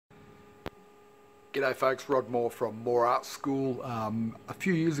G'day folks, Rod Moore from Moore Art School. A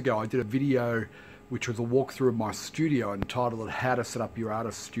few years ago I did a video which was a walkthrough of my studio entitled How to Set Up Your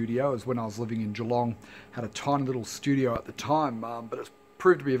Artist Studio. It was when I was living in Geelong. Had a tiny little studio at the time, but it's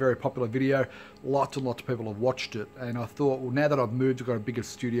proved to be a very popular video. Lots and lots of people have watched it, and I thought, well, now that I've moved, I've got a bigger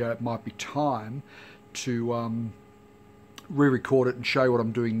studio, it might be time to re-record it and show you what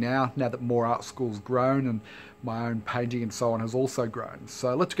I'm doing now that Moore Art School's grown and my own painting and so on has also grown.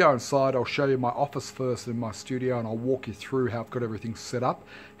 So let's go inside. I'll show you my office first in my studio, and I'll walk you through how I've got everything set up,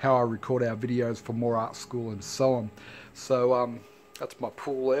 how I record our videos for Moore Art School and so on. So that's my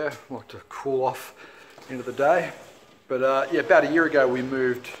pool there. I like to cool off into the day. But yeah, about a year ago we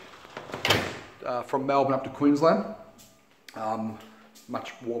moved from Melbourne up to Queensland.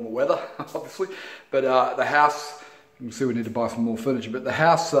 Much warmer weather, obviously. But the house, you can see we need to buy some more furniture, but the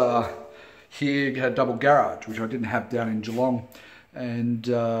house here had a double garage, which I didn't have down in Geelong, and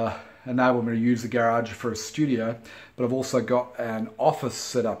enabled me to use the garage for a studio. But I've also got an office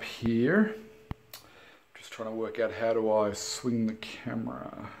set up here. Just trying to work out how do I swing the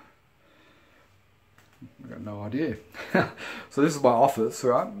camera. I've got no idea. So this is my office,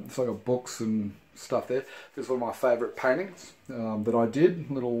 right? So I've got books and stuff there. This is one of my favourite paintings that I did,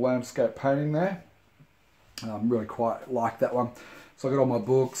 little landscape painting there. Really quite like that one. So I got all my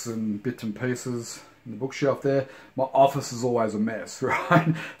books and bits and pieces in the bookshelf there. My office is always a mess,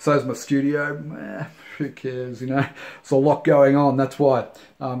 right? So is my studio. Who cares, you know? There's a lot going on. That's why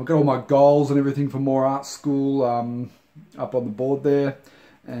I've got all my goals and everything for Moore Art School up on the board there.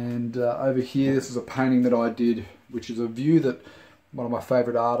 And over here, this is a painting that I did, which is a view that one of my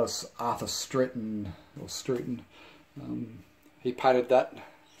favourite artists, Arthur Streeton, he painted that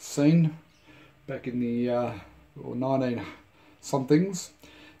scene back in the 19 somethings.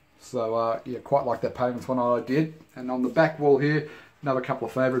 So yeah, quite like that painting. It's one I did. And on the back wall here, another couple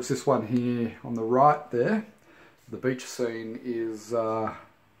of favourites. This one here on the right there, the beach scene is a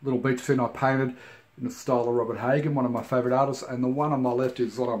little beach scene I painted in the style of Robert Hagen, one of my favourite artists. And the one on my left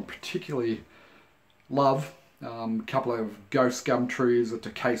is what I particularly love. A couple of ghost gum trees at a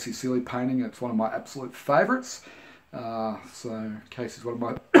Casey Seeley painting. It's one of my absolute favourites. So Casey's one of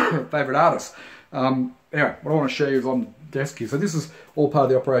my favourite artists. Anyway, what I want to show you is on the desk here. So this is all part of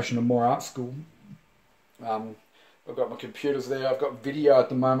the operation of Moore Art School. I've got my computers there. I've got video at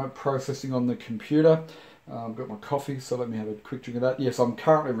the moment processing on the computer. I've got my coffee, so let me have a quick drink of that. Yes, I'm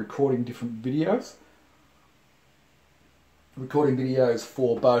currently recording different videos. Recording videos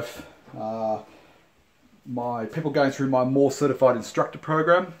for both my people going through my Moore Certified Instructor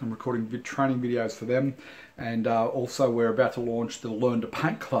program. I'm recording training videos for them, and also we're about to launch the Learn to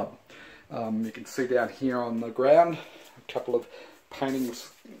Paint Club. You can see down here on the ground a couple of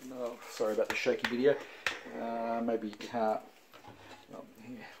paintings. Oh, sorry about the shaky video. Maybe you can't.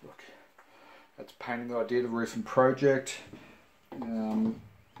 Here, look. That's a painting that I did, a recent project.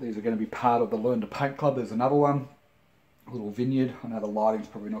 These are going to be part of the Learn to Paint Club. There's another one, a little vineyard. I know the lighting's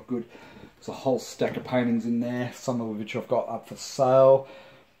probably not good. There's a whole stack of paintings in there, some of which I've got up for sale.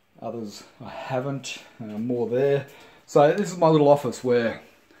 Others I haven't. More there. So this is my little office where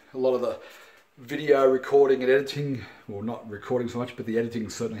a lot of the video recording and editing, well, not recording so much, but the editing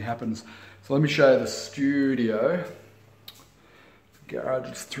certainly happens. So let me show you the studio. The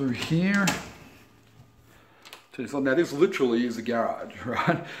garage is through here. So now this literally is a garage,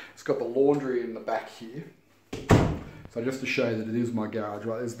 right? It's got the laundry in the back here. So just to show you that it is my garage,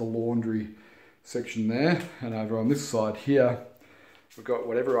 right? There's the laundry section there. And over on this side here, we've got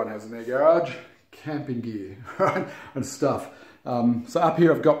what everyone has in their garage, camping gear, right? And stuff. So up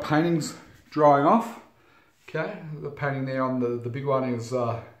here I've got paintings drying off. Okay, the painting there on the big one is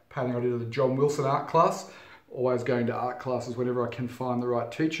painting I did at the John Wilson art class. Always going to art classes whenever I can find the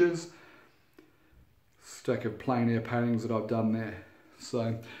right teachers. Stack of plein air paintings that I've done there.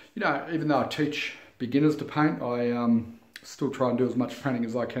 So, you know, even though I teach beginners to paint, I still try and do as much painting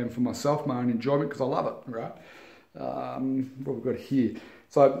as I can for myself, my own enjoyment, because I love it, right? What we've got here.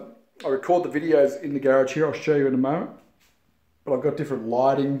 So I record the videos in the garage here. I'll show you in a moment. But I've got different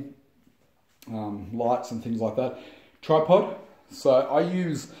lighting, lights and things like that. Tripod. So I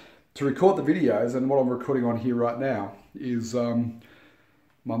use, to record the videos, and what I'm recording on here right now is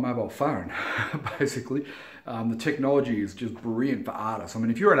my mobile phone, basically. The technology is just brilliant for artists. I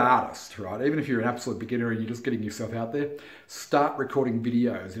mean, if you're an artist, right, even if you're an absolute beginner and you're just getting yourself out there, start recording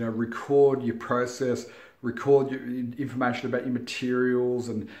videos, you know, record your process, record your information about your materials,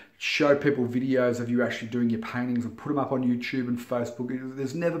 and show people videos of you actually doing your paintings and put them up on YouTube and Facebook.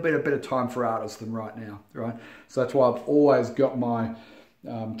 There's never been a better time for artists than right now, right? So that's why I've always got my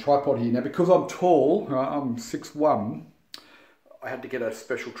tripod here. Now, because I'm tall, right, I'm 6'1", I had to get a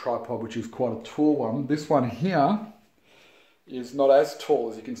special tripod, which is quite a tall one. This one here is not as tall,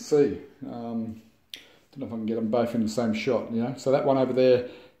 as you can see. Don't know if I can get them both in the same shot, you know. So that one over there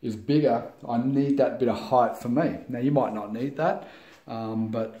is bigger. I need that bit of height for me. Now you might not need that,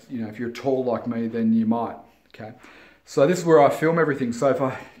 but you know, if you're tall like me, then you might. Okay. So this is where I film everything. So if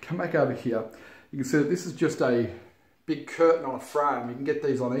I come back over here, you can see that this is just a big curtain on a frame. You can get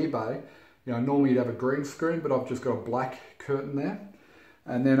these on eBay. You know, normally you'd have a green screen, but I've just got a black curtain there.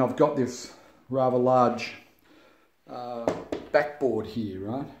 And then I've got this rather large backboard here,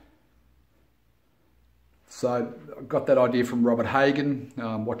 right? So I got that idea from Robert Hagen,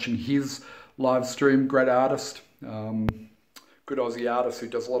 watching his live stream, great artist, good Aussie artist who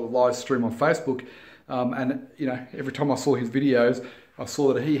does a lot of live stream on Facebook. And you know, every time I saw his videos, I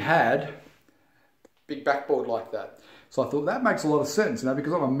saw that he had a big backboard like that. So I thought that makes a lot of sense, you know,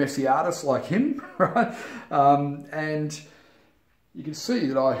 because I'm a messy artist like him, right? And you can see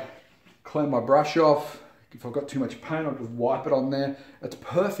that I clean my brush off. If I've got too much paint, I'll just wipe it on there. It's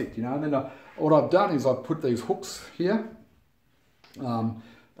perfect, you know. And then what I've done is I've put these hooks here, and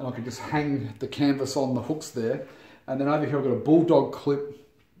I can just hang the canvas on the hooks there. And then over here I've got a bulldog clip,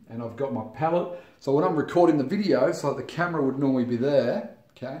 and I've got my palette. So when I'm recording the videos, so the camera would normally be there,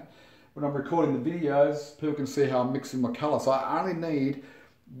 okay? When I'm recording the videos, people can see how I'm mixing my colour. So I only need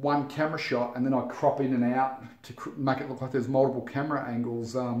one camera shot, and then I crop in and out to make it look like there's multiple camera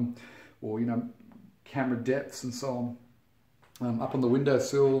angles, or you know, camera depths and so on. Up on the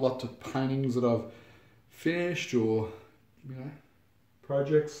windowsill, lots of paintings that I've finished, or you know,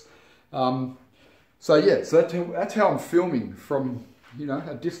 projects. So yeah, so that's how I'm filming from, you know,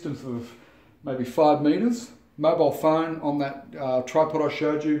 a distance of maybe 5 meters. Mobile phone on that tripod I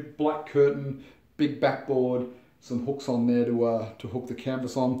showed you, black curtain, big backboard, some hooks on there to hook the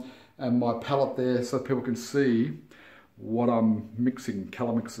canvas on, and my palette there so people can see what I'm mixing,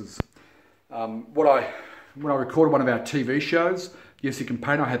 colour mixes. When I recorded one of our TV shows, Yes You Can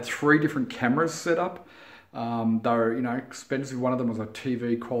Paint, I had 3 different cameras set up. They were, you know, expensive. One of them was a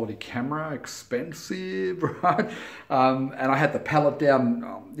TV quality camera, expensive, right? And I had the palette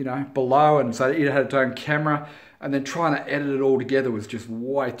down, you know, below, and so it had its own camera. And then trying to edit it all together was just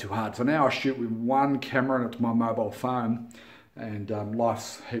way too hard. So now I shoot with one camera, and it's my mobile phone, and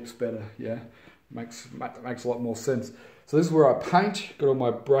life's heaps better. Yeah, makes a lot more sense. So this is where I paint. Got all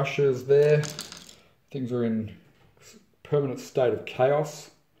my brushes there. Things are in permanent state of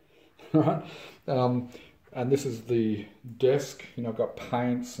chaos, right? And this is the desk. You know, I've got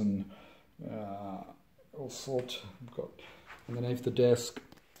paints and all sorts. I've got underneath the desk.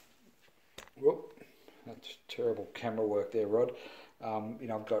 Whoop, that's terrible camera work there, Rod. You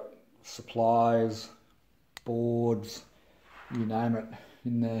know, I've got supplies, boards, you name it,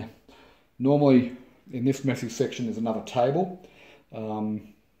 in there. Normally, in this messy section, there's another table.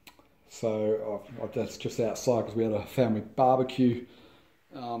 So that's just outside because we had a family barbecue.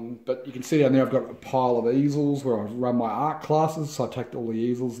 But you can see down there I've got a pile of easels where I run my art classes, so I take all the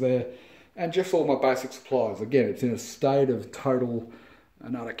easels there, and just all my basic supplies. Again, it's in a state of total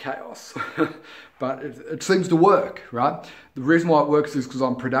and utter chaos, but it seems to work, right? The reason why it works is because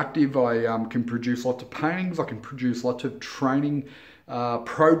I'm productive. I can produce lots of paintings, I can produce lots of training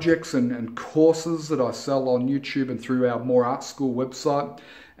projects and courses that I sell on YouTube and through our More Art School website.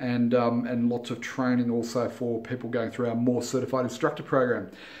 And lots of training also for people going through our More Certified Instructor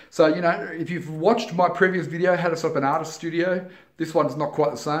program. So, you know, if you've watched my previous video, how to set up an artist studio, this one's not quite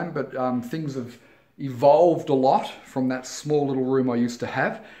the same, but things have evolved a lot from that small little room I used to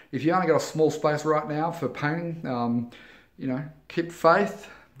have. If you only got a small space right now for painting, you know, keep faith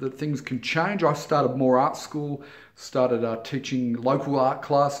that things can change. I started More Art School, started teaching local art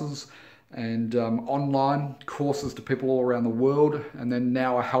classes, and online courses to people all around the world, and then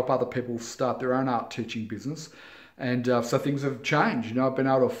now I help other people start their own art teaching business. And so things have changed. You know, I've been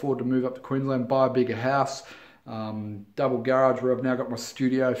able to afford to move up to Queensland, buy a bigger house, double garage where I've now got my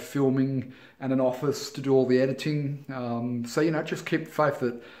studio, filming, and an office to do all the editing. So, you know, just keep faith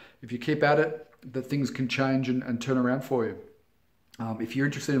that if you keep at it, that things can change and turn around for you. If you're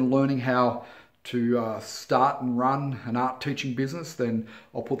interested in learning how to start and run an art teaching business, then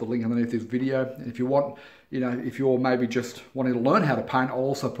I'll put the link underneath this video. And if you want, you know, if you're maybe just wanting to learn how to paint, I'll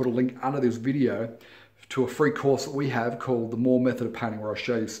also put a link under this video to a free course that we have called The More Method of Painting, where I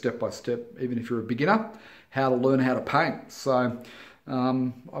show you step by step, even if you're a beginner, how to learn how to paint. So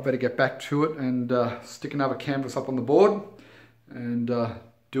I better get back to it and stick another canvas up on the board and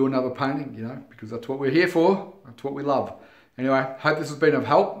do another painting, you know, because that's what we're here for. That's what we love. Anyway, hope this has been of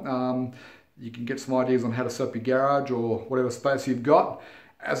help. You can get some ideas on how to set up your garage or whatever space you've got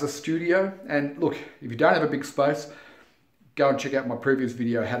as a studio. And look, if you don't have a big space, go and check out my previous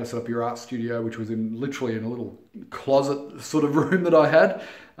video, how to set up your art studio, which was literally in a little closet sort of room that I had.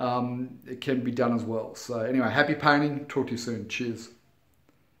 It can be done as well. So anyway, happy painting. Talk to you soon. Cheers.